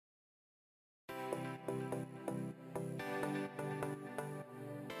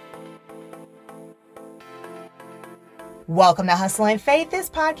Welcome to Hustle and Faith. This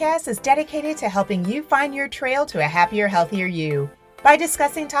podcast is dedicated to helping you find your trail to a happier, healthier you by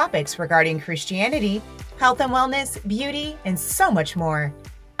discussing topics regarding Christianity, health and wellness, beauty, and so much more.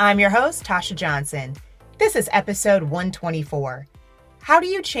 I'm your host, Tasha Johnson. This is episode 124. How do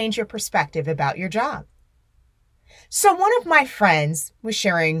you change your perspective about your job? So one of my friends was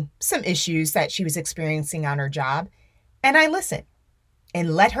sharing some issues that she was experiencing on her job, and I listened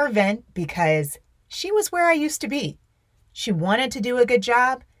and let her vent because she was where I used to be. She wanted to do a good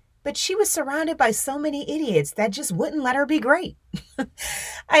job, but she was surrounded by so many idiots that just wouldn't let her be great.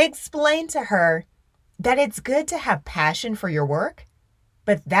 I explained to her that it's good to have passion for your work,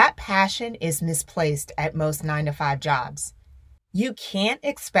 but that passion is misplaced at most 9-to-5 jobs. You can't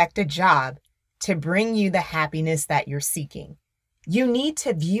expect a job to bring you the happiness that you're seeking. You need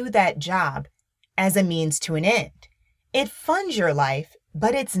to view that job as a means to an end. It funds your life,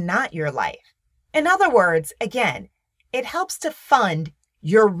 but it's not your life. In other words, again, it helps to fund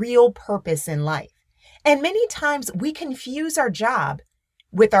your real purpose in life. And many times we confuse our job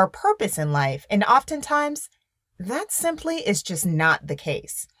with our purpose in life. And oftentimes that simply is just not the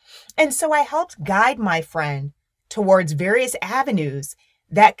case. And so I helped guide my friend towards various avenues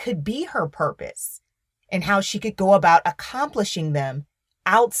that could be her purpose and how she could go about accomplishing them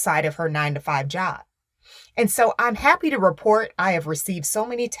outside of her 9-to-5 job. And so I'm happy to report I have received so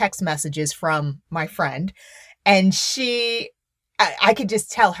many text messages from my friend. And I could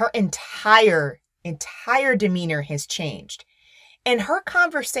just tell her entire demeanor has changed. And her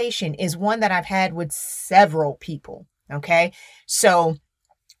conversation is one that I've had with several people. Okay. So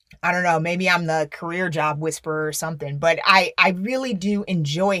I don't know, maybe I'm the career job whisperer or something, but I really do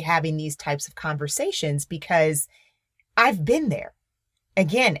enjoy having these types of conversations because I've been there.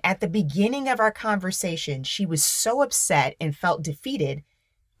 Again, at the beginning of our conversation, she was so upset and felt defeated,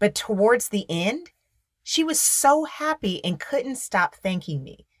 but towards the end, she was so happy and couldn't stop thanking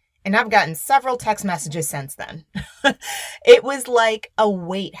me. And I've gotten several text messages since then. It was like a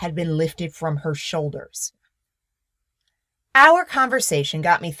weight had been lifted from her shoulders. Our conversation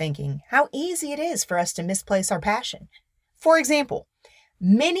got me thinking how easy it is for us to misplace our passion. For example,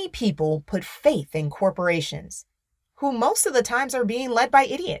 many people put faith in corporations who most of the times are being led by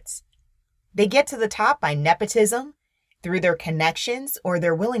idiots. They get to the top by nepotism, through their connections, or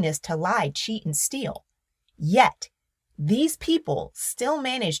their willingness to lie, cheat, and steal. Yet, these people still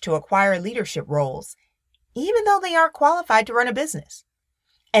manage to acquire leadership roles, even though they aren't qualified to run a business.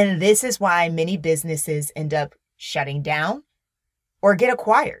 And this is why many businesses end up shutting down or get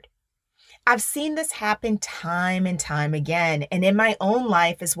acquired. I've seen this happen time and time again, and in my own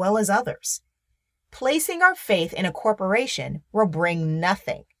life as well as others. Placing our faith in a corporation will bring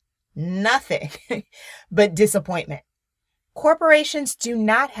nothing but disappointment. Corporations do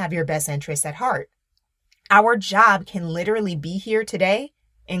not have your best interests at heart. Our job can literally be here today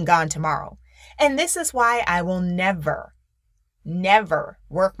and gone tomorrow. And this is why I will never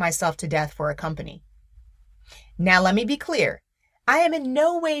work myself to death for a company. Now, let me be clear. I am in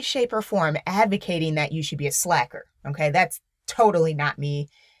no way, shape, or form advocating that you should be a slacker. Okay, that's totally not me.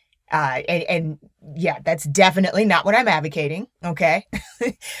 And yeah, that's definitely not what I'm advocating. Okay.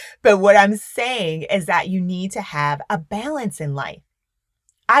 But what I'm saying is that you need to have a balance in life.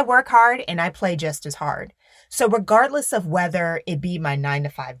 I work hard and I play just as hard. So regardless of whether it be my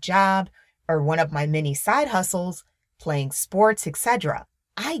 9-to-5 job or one of my many side hustles, playing sports, etc.,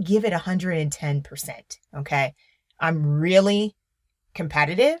 I give it 110%. Okay. I'm really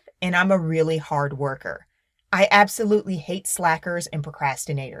competitive and I'm a really hard worker. I absolutely hate slackers and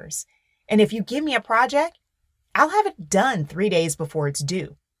procrastinators. And if you give me a project, I'll have it done 3 days before it's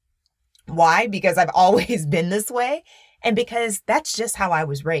due. Why? Because I've always been this way and because that's just how I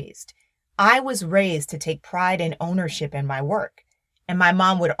was raised. I was raised to take pride and ownership in my work. And my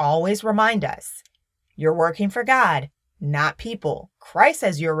mom would always remind us, you're working for God, not people. Christ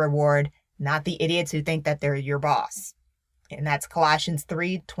as your reward, not the idiots who think that they're your boss. And that's Colossians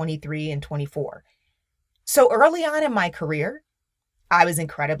 3:23 and 24. So early on in my career, I was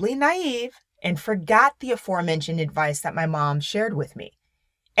incredibly naive and forgot the aforementioned advice that my mom shared with me.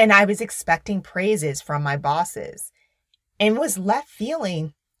 And I was expecting praises from my bosses and was left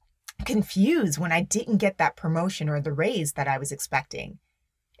feeling confused when I didn't get that promotion or the raise that I was expecting.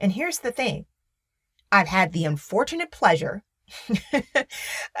 And here's the thing. I've had the unfortunate pleasure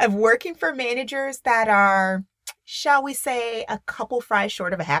of working for managers that are, shall we say, a couple fries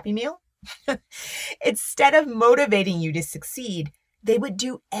short of a Happy Meal. Instead of motivating you to succeed, they would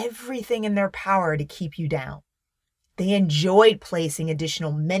do everything in their power to keep you down. They enjoyed placing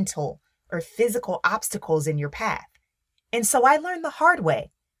additional mental or physical obstacles in your path. And so I learned the hard way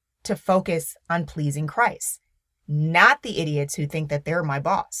to focus on pleasing Christ. not the idiots who think that they're my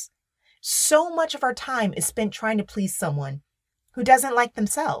boss. So much of our time is spent trying to please someone who doesn't like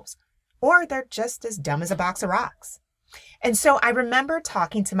themselves, or they're just as dumb as a box of rocks. And so I remember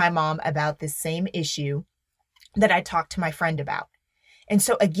talking to my mom about this same issue that I talked to my friend about. And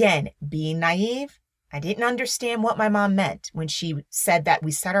so again, being naive, I didn't understand what my mom meant when she said that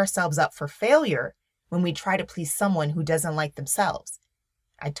we set ourselves up for failure when we try to please someone who doesn't like themselves.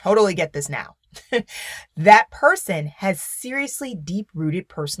 I totally get this now. That person has seriously deep-rooted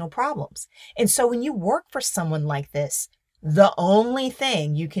personal problems. And so when you work for someone like this, the only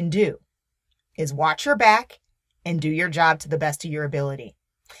thing you can do is watch your back and do your job to the best of your ability.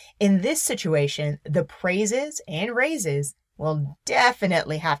 In this situation, the praises and raises will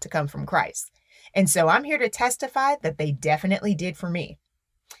definitely have to come from Christ. And so I'm here to testify that they definitely did for me.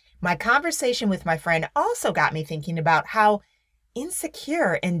 My conversation with my friend also got me thinking about how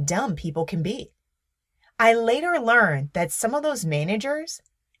insecure and dumb people can be. I later learned that some of those managers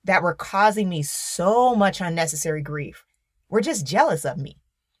that were causing me so much unnecessary grief were just jealous of me.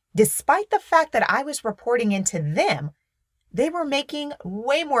 Despite the fact that I was reporting into them, they were making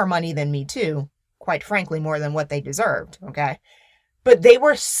way more money than me too. Quite frankly, more than what they deserved, okay? But they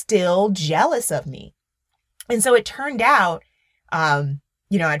were still jealous of me. And so it turned out,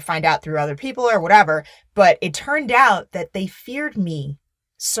 I'd find out through other people or whatever, but it turned out that they feared me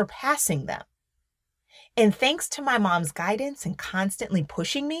surpassing them. And thanks to my mom's guidance and constantly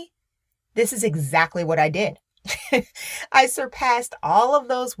pushing me, this is exactly what I did. I surpassed all of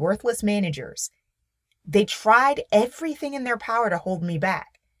those worthless managers. They tried everything in their power to hold me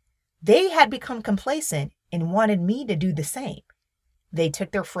back. They had become complacent and wanted me to do the same. They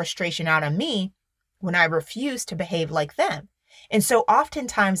took their frustration out on me when I refused to behave like them. And so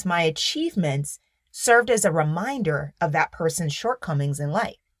oftentimes my achievements served as a reminder of that person's shortcomings in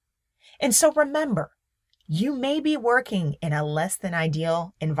life. And so remember, you may be working in a less than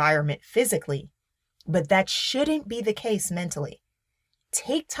ideal environment physically, but that shouldn't be the case mentally.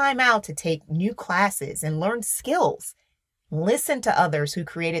 Take time out to take new classes and learn skills. Listen to others who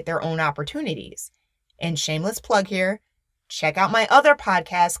created their own opportunities. And shameless plug here, check out my other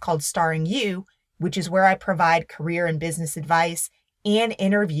podcast called Starring You, which is where I provide career and business advice and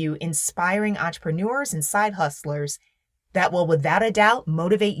interview inspiring entrepreneurs and side hustlers that will without a doubt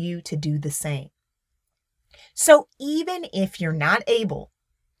motivate you to do the same. So even if you're not able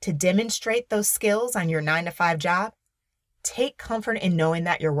to demonstrate those skills on your 9-to-5 job, take comfort in knowing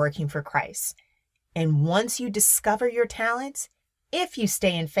that you're working for Christ. And once you discover your talents, if you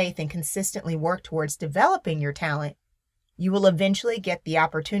stay in faith and consistently work towards developing your talent, you will eventually get the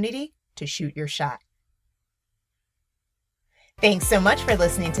opportunity to shoot your shot. Thanks so much for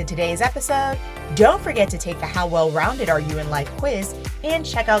listening to today's episode. Don't forget to take the How Well-Rounded Are You in Life quiz and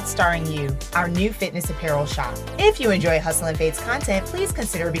check out Starring You, our new fitness apparel shop. If you enjoy Hustle and Faith's content, please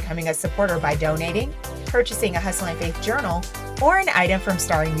consider becoming a supporter by donating, purchasing a Hustle and Faith journal, or an item from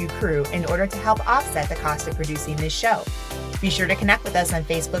Starring You crew in order to help offset the cost of producing this show. Be sure to connect with us on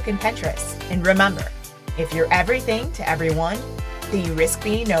Facebook and Pinterest. And remember, if you're everything to everyone, then you risk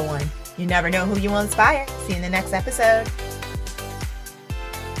being no one. You never know who you will inspire. See you in the next episode.